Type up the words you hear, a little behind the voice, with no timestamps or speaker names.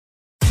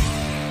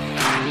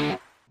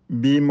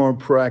Be more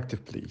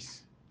proactive,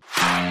 please.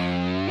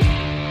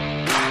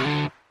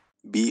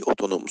 Be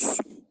autonomous.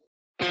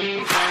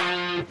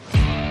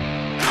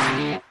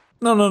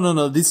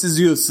 No, this is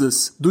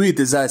useless. Do it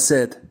as I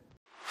said.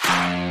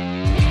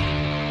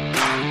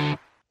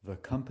 The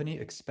company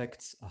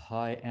expects a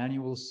high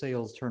annual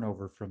sales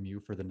turnover from you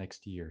for the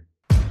next year.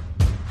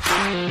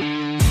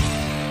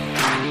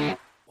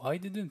 Why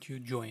didn't you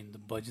join the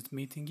budget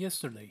meeting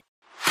yesterday?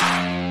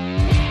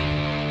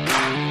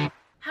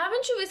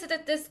 Haven't you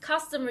visited this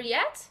customer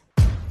yet?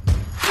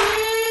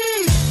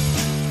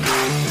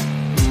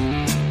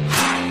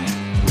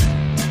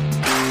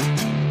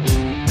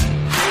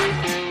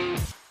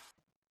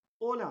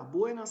 Hola,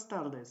 buenas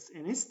tardes.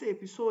 En este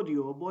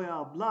episodio voy a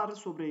hablar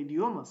sobre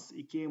idiomas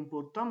y qué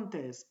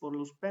importantes por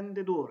los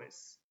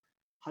vendedores.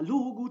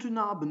 Hallo, guten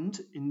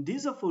Abend. In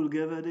dieser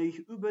Folge werde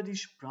ich über die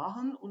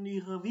Sprachen und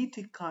ihre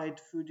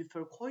Wichtigkeit für die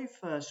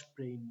Verkäufer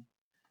sprechen.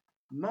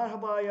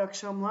 Merhaba, iyi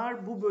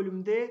akşamlar. Bu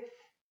bölümde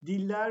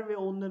diller ve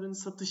onların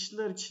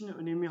satışlar için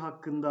önemi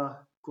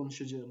hakkında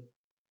konuşacağım.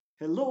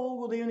 Hello,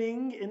 good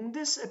evening. In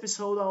this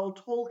episode, I'll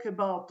talk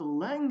about the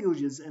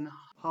languages and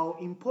how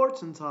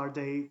important are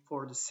they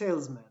for the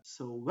salesman.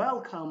 So,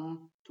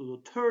 welcome to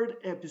the third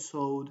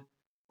episode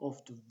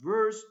of the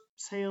Worst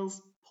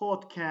Sales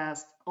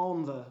Podcast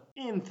on the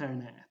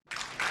internet.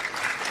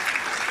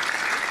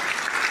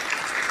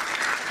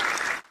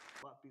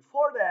 But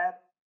before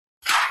that,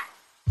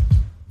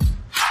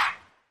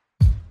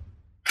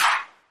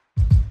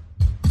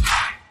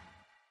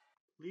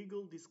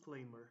 legal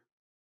disclaimer.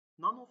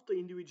 None of the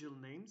individual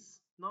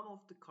names, none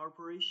of the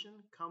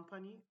corporation,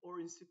 company, or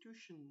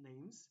institution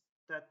names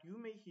that you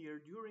may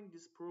hear during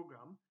this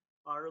program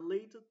are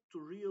related to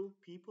real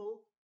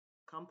people,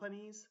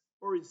 companies,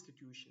 or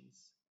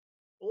institutions.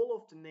 All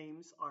of the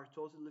names are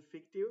totally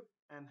fictive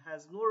and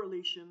has no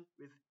relation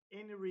with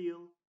any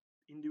real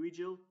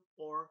individual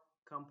or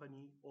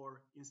company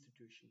or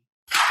institution.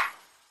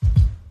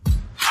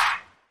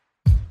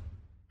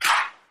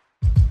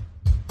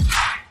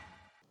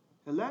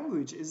 A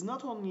language is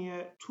not only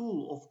a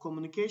tool of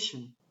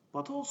communication,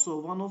 but also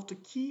one of the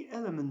key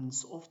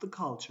elements of the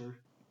culture.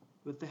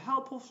 With the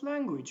help of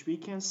language, we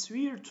can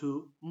swear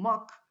to,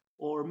 mock,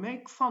 or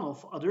make fun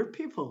of other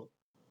people.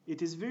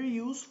 It is very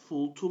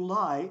useful to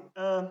lie,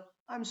 to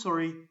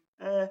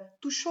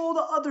show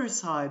the other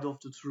side of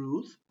the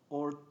truth,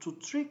 or to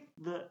trick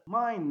the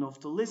mind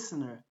of the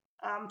listener.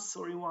 I'm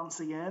sorry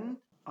once again,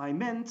 I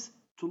meant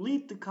to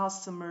lead the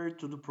customer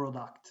to the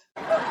product.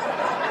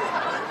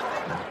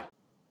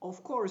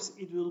 Of course,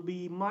 it will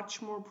be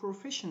much more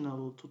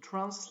professional to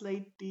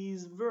translate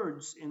these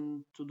words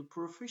into the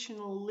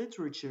professional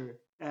literature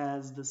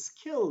as the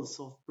skills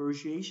of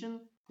persuasion,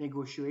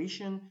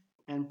 negotiation,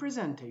 and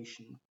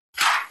presentation.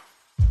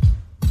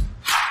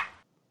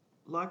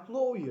 Like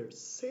lawyers,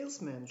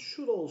 salesmen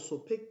should also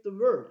pick the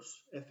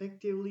words,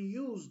 effectively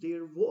use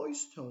their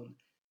voice tone,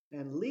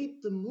 and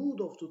lead the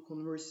mood of the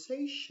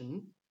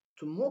conversation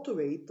to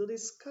motivate the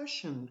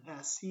discussion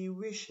as he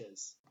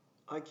wishes.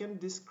 I can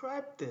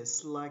describe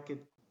this like a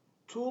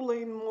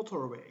two-lane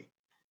motorway.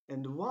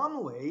 And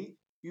one way,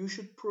 you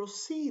should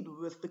proceed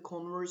with the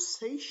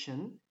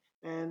conversation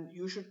and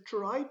you should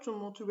try to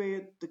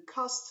motivate the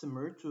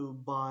customer to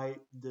buy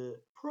the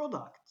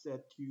product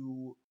that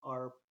you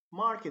are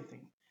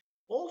marketing.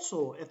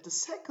 Also, at the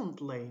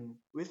second lane,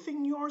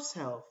 within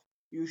yourself,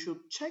 you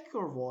should check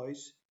your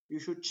voice, you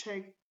should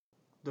check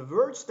the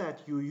words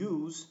that you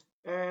use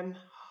and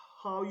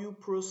how you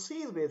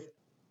proceed with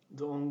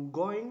the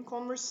ongoing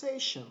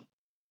conversation.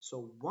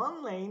 So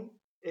one lane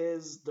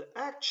is the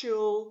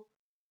actual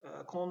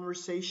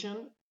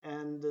conversation,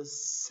 and the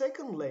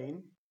second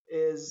lane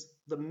is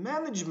the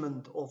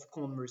management of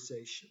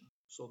conversation.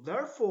 So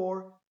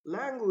therefore,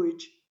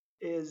 language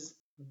is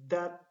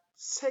that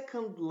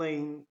second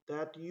lane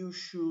that you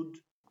should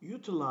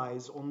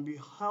utilize on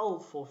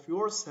behalf of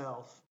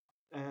yourself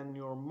and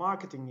your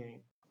marketing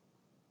aim.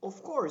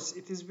 Of course,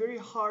 it is very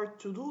hard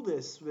to do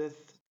this with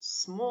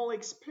small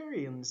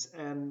experience,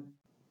 and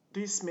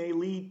this may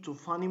lead to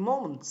funny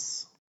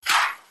moments.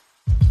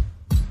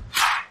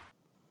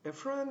 A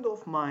friend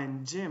of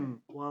mine,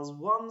 Jim, was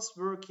once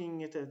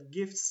working at a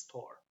gift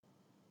store.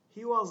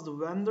 He was the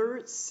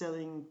vendor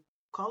selling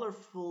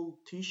colorful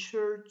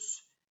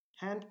t-shirts,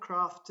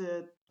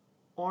 handcrafted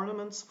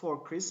ornaments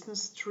for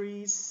Christmas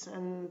trees,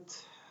 and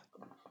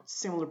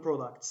similar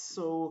products.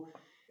 So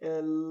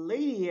a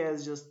lady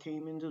has just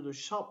came into the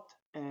shop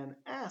and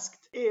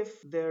asked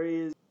if there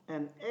is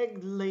an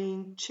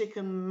egg-laying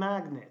chicken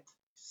magnet.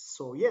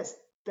 So yes,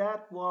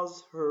 that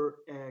was her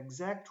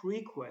exact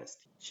request.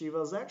 She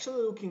was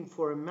actually looking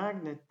for a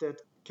magnet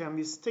that can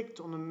be sticked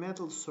on a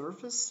metal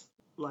surface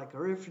like a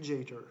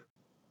refrigerator.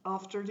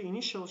 After the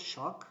initial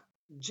shock,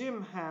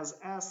 Jim has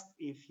asked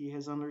if he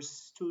has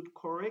understood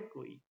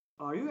correctly.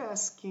 Are you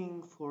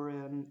asking for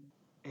an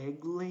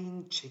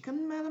egg-laying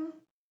chicken, madam?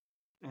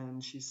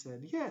 And she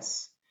said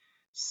yes.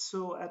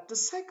 So at the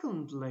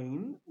second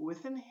lane,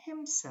 within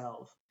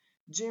himself,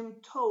 Jim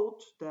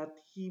thought that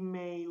he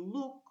may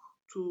look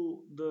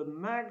to the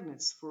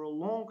magnets for a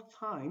long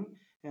time,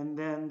 and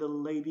then the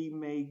lady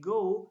may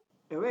go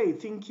away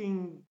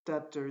thinking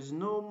that there's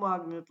no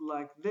magnet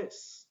like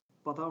this.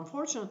 But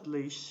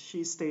unfortunately,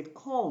 she stayed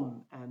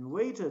calm and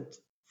waited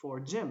for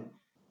Jim.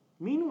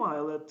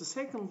 Meanwhile, at the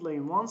second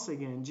lane, once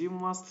again, Jim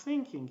was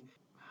thinking,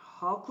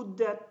 how could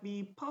that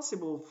be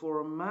possible for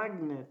a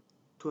magnet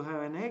to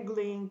have an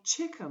egg-laying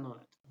chicken on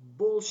it?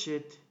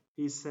 Bullshit,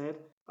 he said.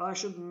 I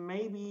should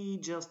maybe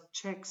just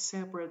check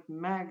separate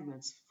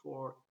magnets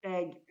for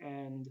egg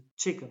and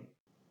chicken.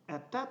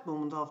 At that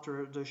moment,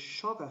 after the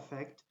shock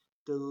effect,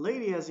 the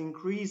lady has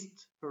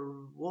increased her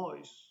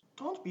voice.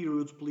 Don't be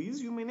rude,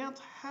 please. You may not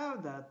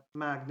have that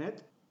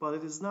magnet, but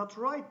it is not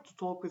right to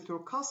talk with your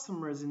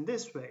customers in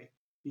this way,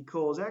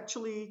 because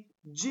actually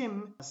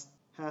Jim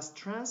has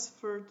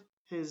transferred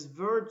his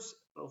words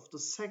of the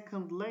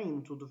second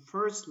lane to the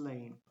first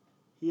lane.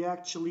 He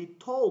actually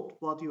told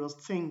what he was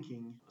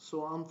thinking.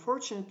 So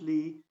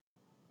unfortunately,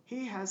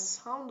 he has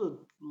sounded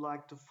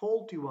like the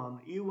faulty one,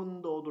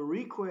 even though the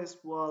request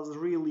was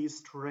really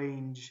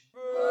strange.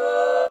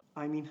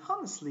 I mean,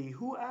 honestly,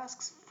 who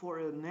asks for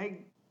an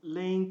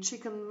egg-laying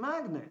chicken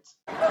magnet?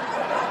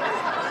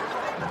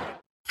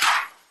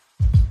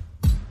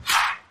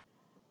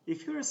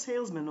 If you're a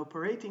salesman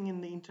operating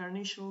in the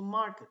international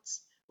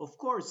markets, of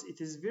course, it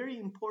is very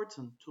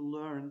important to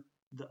learn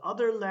the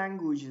other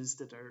languages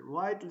that are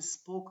widely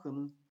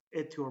spoken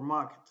at your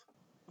market.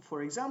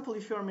 For example,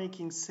 if you're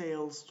making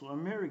sales to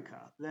America,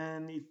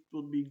 then it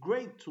would be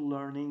great to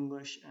learn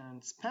English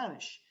and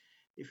Spanish.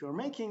 If you're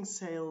making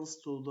sales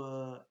to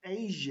the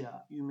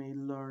Asia, you may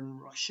learn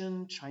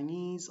Russian,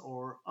 Chinese,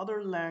 or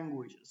other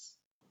languages.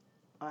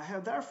 I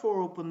have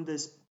therefore opened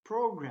this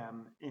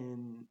program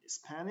in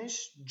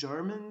Spanish,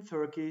 German,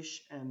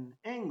 Turkish, and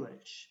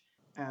English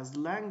as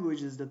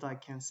languages that I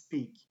can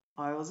speak.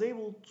 I was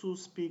able to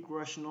speak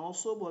Russian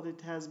also, but it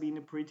has been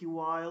a pretty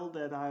while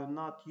that I have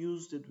not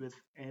used it with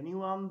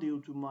anyone due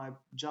to my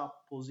job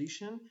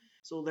position.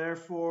 So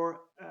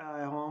therefore, I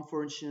have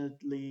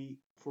unfortunately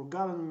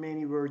forgotten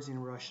many words in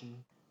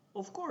Russian.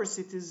 Of course,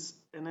 it is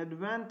an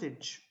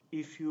advantage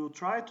if you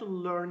try to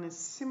learn a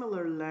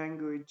similar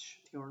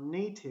language, your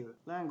native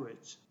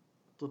language.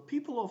 The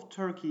people of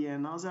Turkey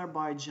and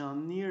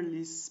Azerbaijan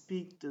nearly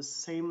speak the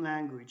same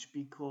language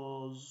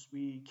because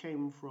we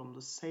came from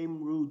the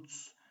same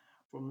roots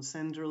from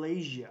Central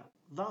Asia.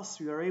 Thus,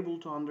 we are able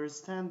to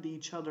understand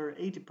each other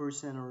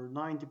 80% or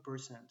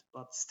 90%.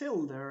 But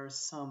still, there are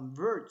some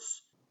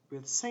words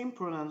with same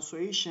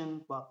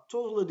pronunciation but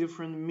totally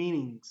different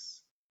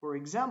meanings. For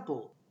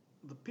example,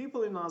 the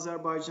people in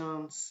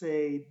Azerbaijan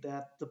say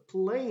that the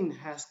plane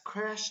has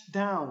crashed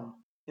down,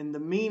 and the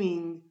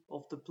meaning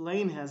of the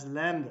plane has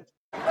landed.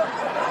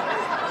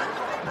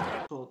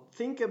 So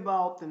think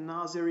about the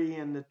Nazari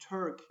and the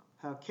Turk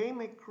who came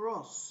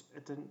across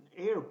at an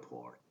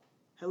airport.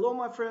 Hello,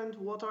 my friend,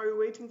 what are you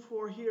waiting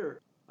for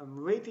here?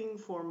 I'm waiting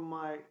for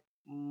my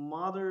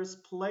mother's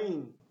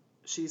plane.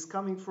 She's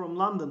coming from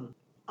London.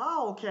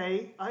 Ah,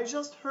 okay. I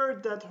just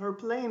heard that her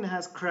plane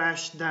has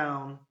crashed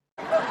down.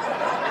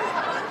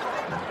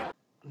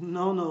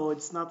 No,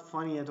 it's not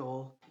funny at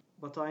all.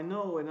 But I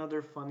know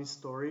another funny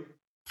story.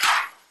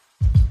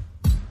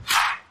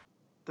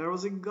 There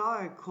was a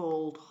guy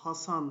called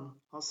Hassan.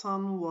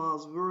 Hassan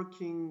was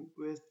working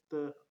with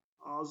the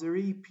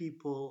Azeri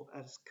people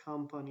at his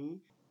company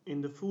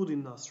in the food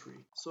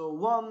industry. So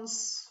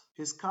once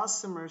his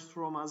customers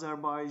from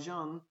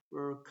Azerbaijan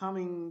were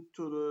coming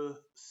to the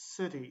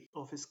city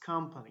of his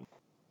company.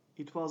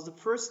 It was the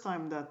first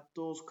time that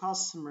those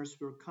customers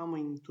were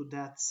coming to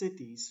that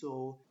city,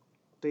 so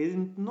they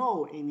didn't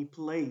know any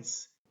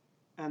place.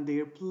 And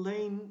their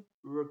plane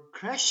were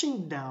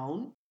crashing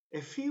down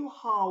a few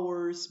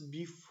hours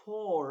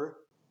before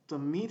the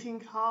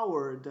meeting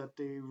hour that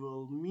they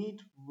will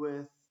meet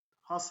with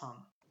Hassan.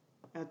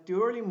 At the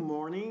early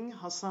morning,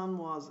 Hassan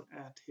was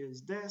at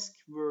his desk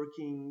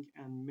working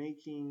and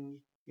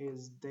making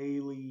his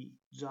daily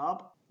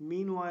job.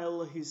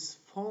 Meanwhile, his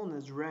phone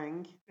has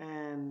rang,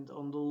 and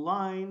on the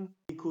line,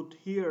 he could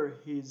hear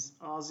his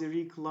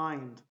Azeri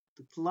client.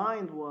 The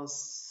client was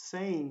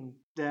saying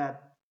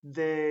that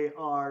they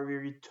are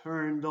very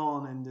turned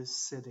on in this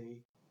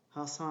city.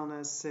 Hassan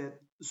has said,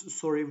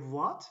 sorry,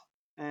 what?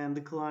 And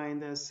the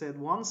client has said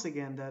once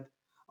again that,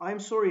 I'm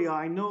sorry,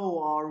 I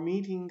know our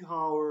meeting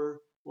hour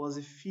was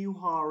a few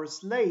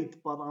hours late,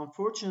 but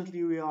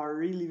unfortunately we are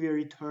really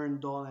very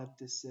turned on at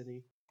this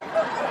city.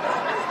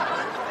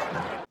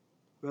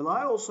 Well,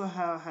 I also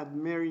have had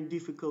very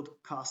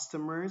difficult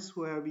customers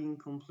who have been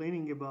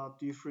complaining about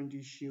different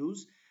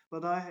issues,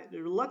 but I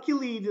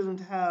luckily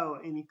didn't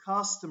have any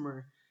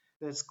customer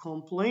that's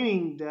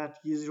complaining that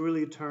he's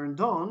really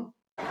turned on.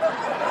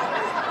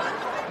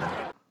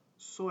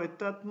 So at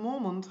that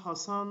moment,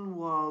 Hassan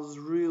was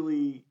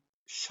really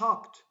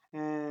shocked,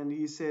 and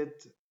he said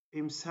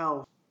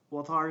himself,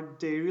 what are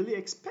they really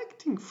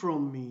expecting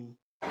from me?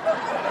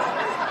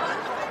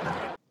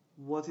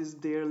 What is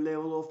their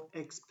level of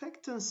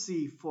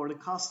expectancy for the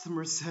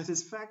customer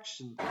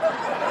satisfaction?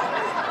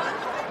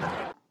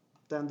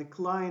 Then the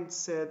client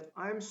said,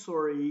 I'm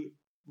sorry,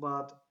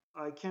 but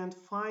I can't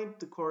find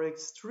the correct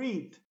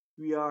street.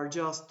 We are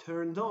just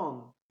turned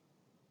on.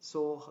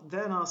 So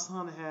then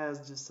Hasan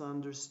has just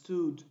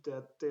understood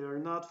that they are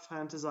not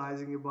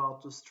fantasizing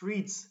about the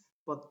streets,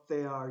 but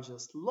they are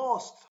just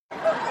lost.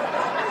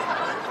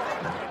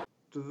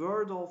 The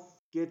word of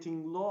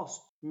getting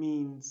lost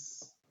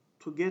means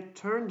to get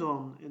turned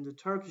on in the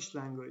Turkish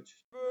language.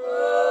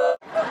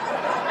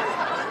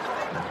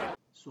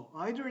 So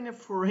either in a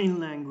foreign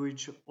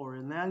language or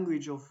a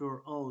language of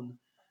your own,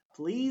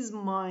 please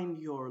mind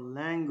your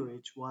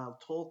language while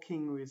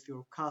talking with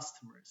your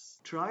customers.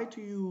 Try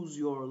to use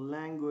your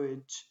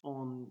language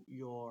on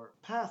your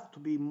path to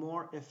be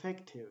more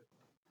effective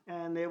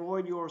and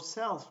avoid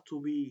yourself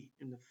to be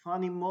in the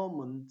funny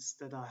moments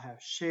that I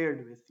have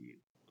shared with you.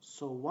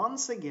 So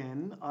once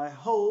again, I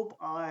hope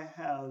I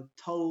have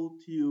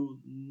taught you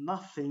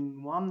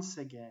nothing once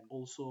again,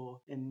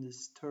 also in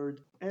this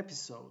third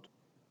episode.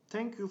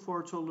 Thank you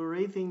for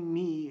tolerating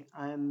me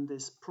and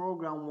this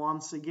program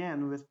once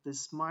again with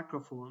this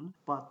microphone.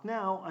 But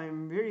now I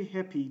am very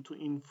happy to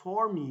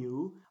inform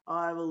you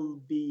I will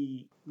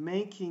be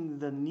making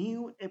the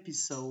new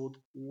episode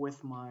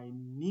with my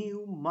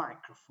new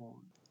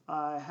microphone.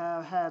 I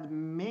have had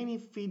many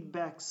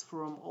feedbacks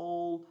from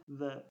all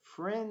the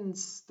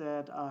friends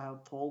that I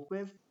have talked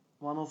with.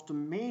 One of the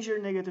major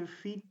negative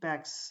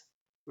feedbacks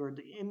were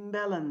the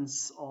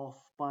imbalance of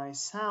my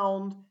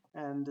sound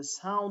and the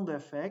sound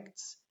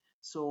effects.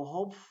 So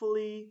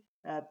hopefully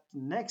at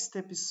the next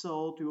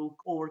episode we will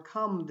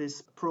overcome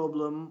this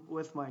problem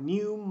with my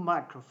new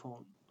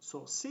microphone.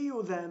 So see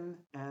you then,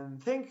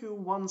 and thank you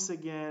once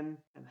again,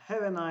 and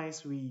have a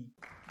nice week.